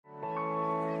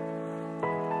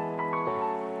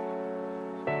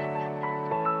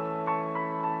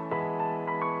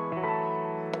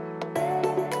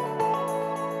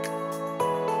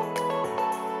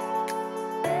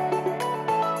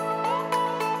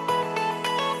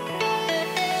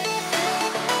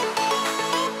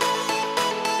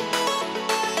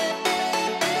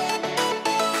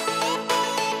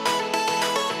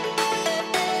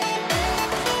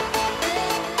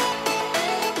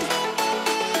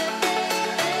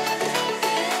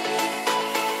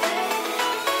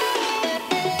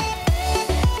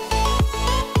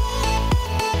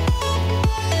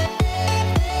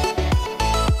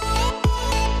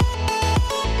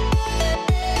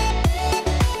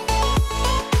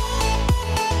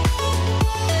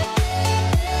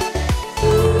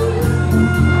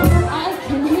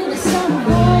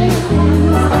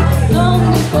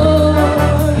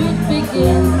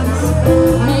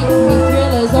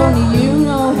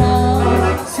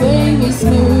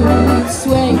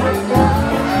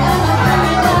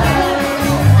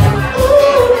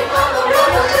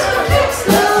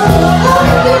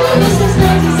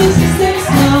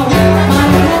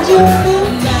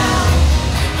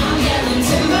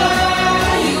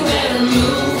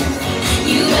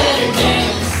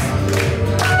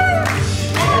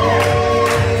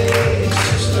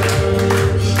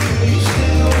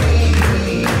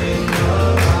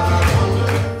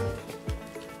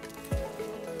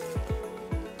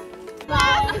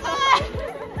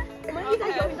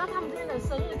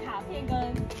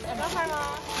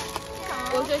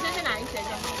学生去拿一些就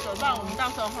好，不然我们到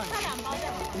时候会。他2包就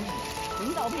好。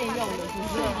照片用的是不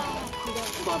是？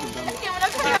发饼干。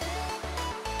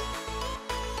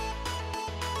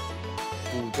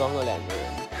武装了2个人。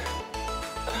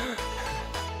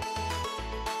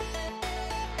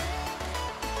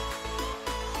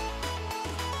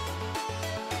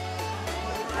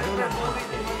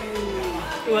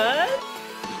What？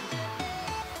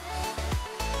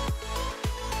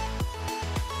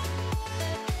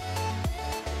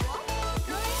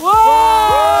 哇！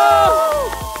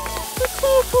酷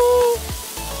酷！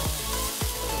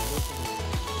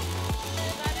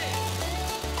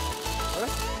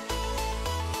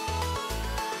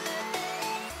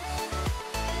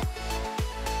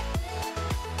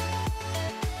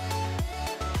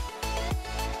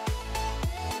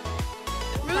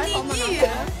如你意。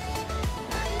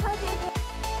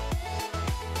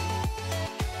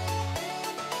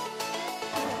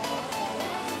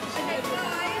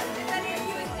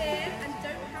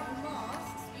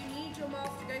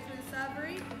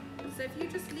 So if you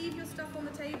just leave your stuff on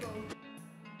the table.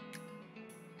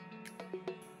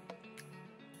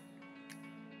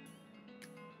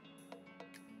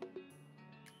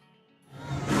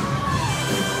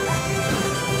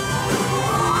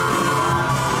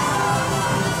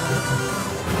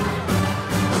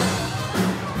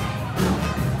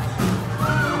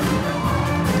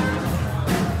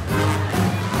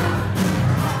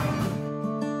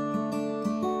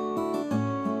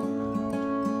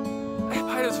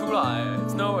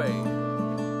 It's no way.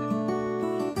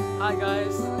 Hi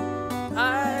guys.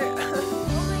 Hi.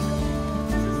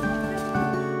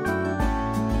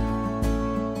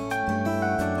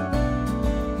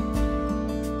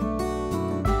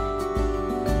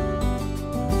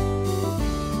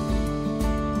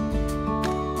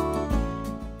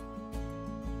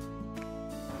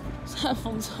现在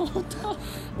风超大。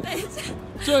等一下，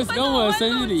这是跟我的生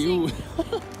日礼物。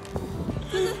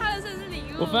这是他的生日礼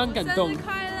物，我非常感动。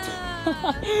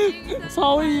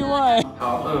 超意外。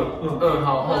好，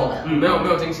好后，没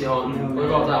有惊喜哦，不会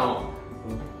爆炸哦。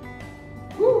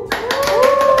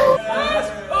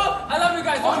I love you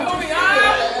guys, don't kill me!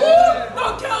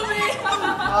 Don't kill me!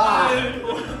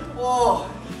 哇！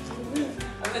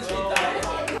还在期待。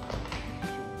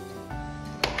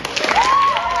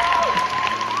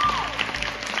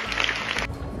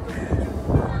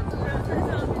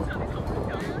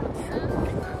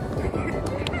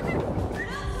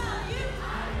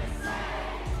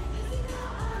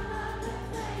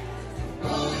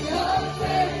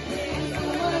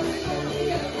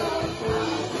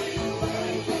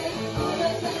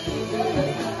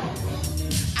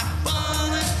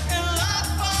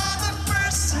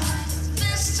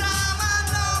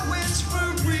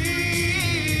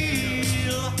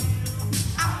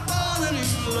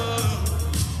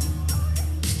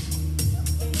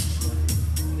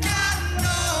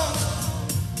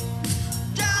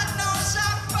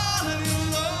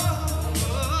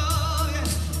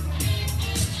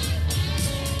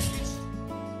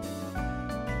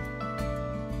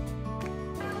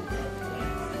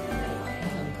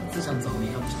 是想找你，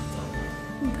他不想找我。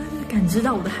他是感知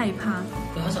到我的害怕。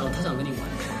对，他想跟你玩。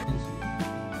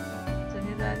整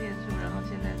天都在念书，然后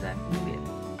现在在敷脸。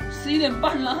11点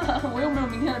半了，我又没有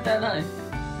明天的 deadline。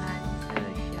蓝色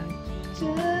相机。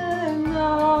煎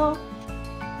熬。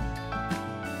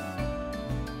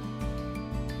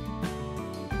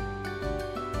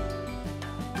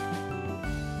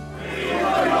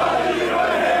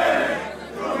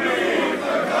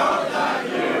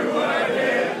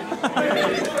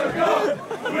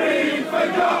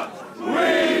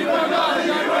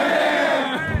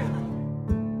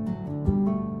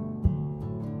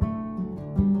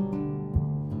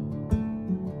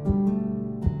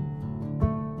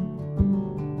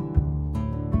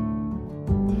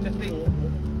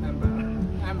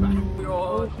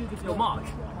Your mark.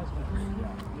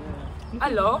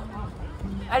 Hello,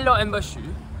 Amber Xu.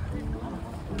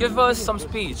 Give us some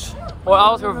speech, or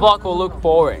else your vlog will look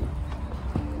boring.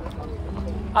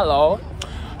 Hello,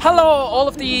 all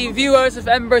of the viewers of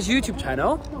Amber's YouTube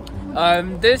channel.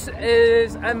 This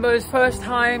is Amber's first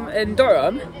time in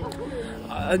Durham,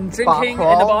 drinking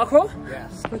in the bar crawl.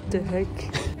 Yes. What the heck?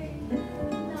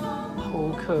 好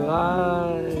可爱。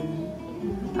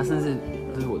他甚至。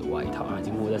 这是我的外套，已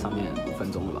经摸在上面5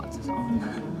分钟了吧，至少。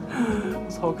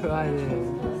超可爱的。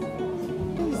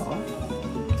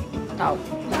好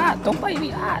啊 ，Don't bite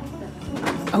me 啊！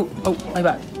哦，拜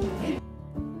拜。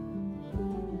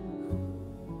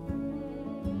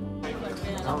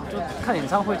然后就看演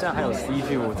唱会，竟然还有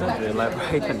CG， 我真的觉得来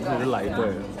Brighton 真的是来对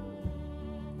了。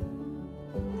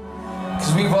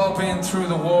 Cause we've all been through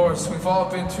the wars, we've all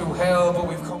been through hell, but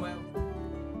we've come out.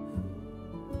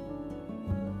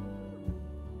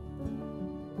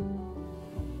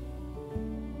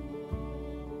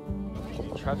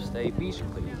 Trev Stay Beach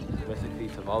Please. Basically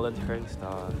it's a volunteering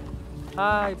stuff.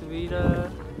 Hi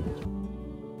Davida.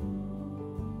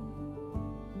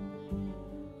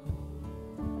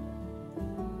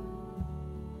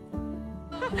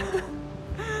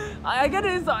 I get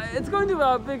it, it's going to be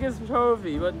our biggest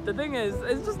trophy, but the thing is,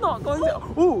 it's just not going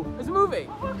to. Ooh, it's moving!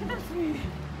 Oh, look at me!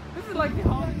 This is like the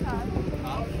heart attack.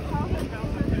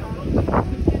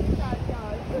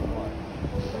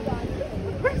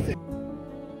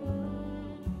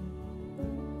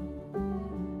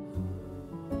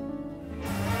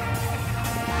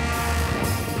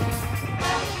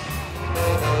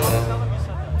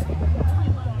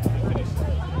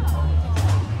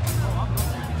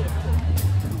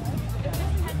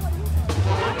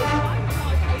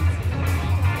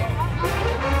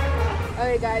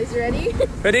 Alright guys, you ready?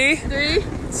 Ready? 3,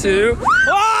 2,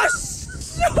 oh,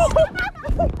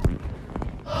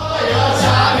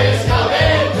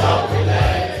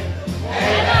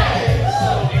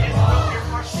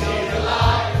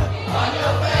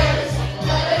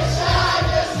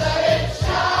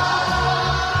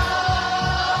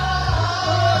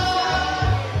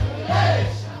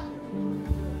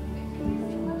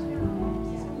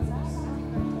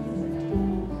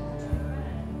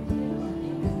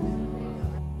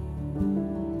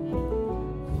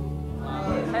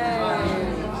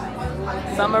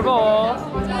 Summer ball，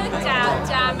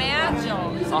 假梅啊酒。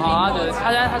哦好，对，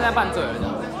他现在拌醉了这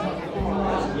样。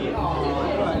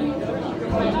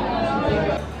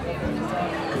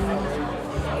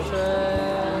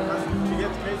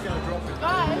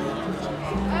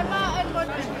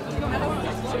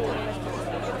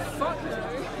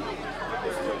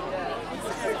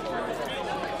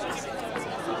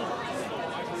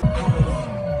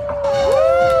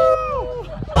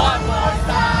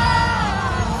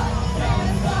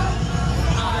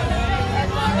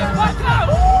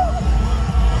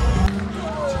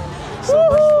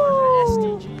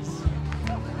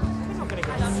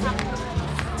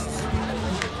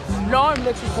Now I'm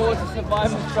looking forward to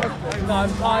surviving the struggle because I'm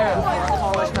tired.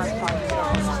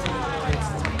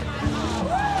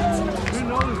 Who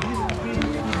knows? These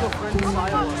people friends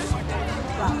fireworks.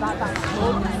 That's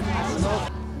smoke. That's smoke.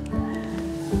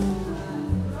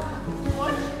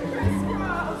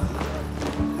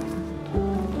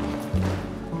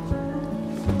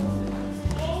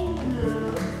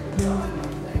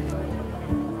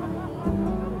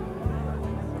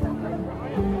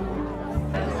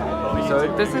 So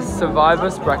this is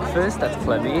Survivor's Breakfast at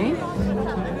Clemmy.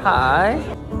 Hi.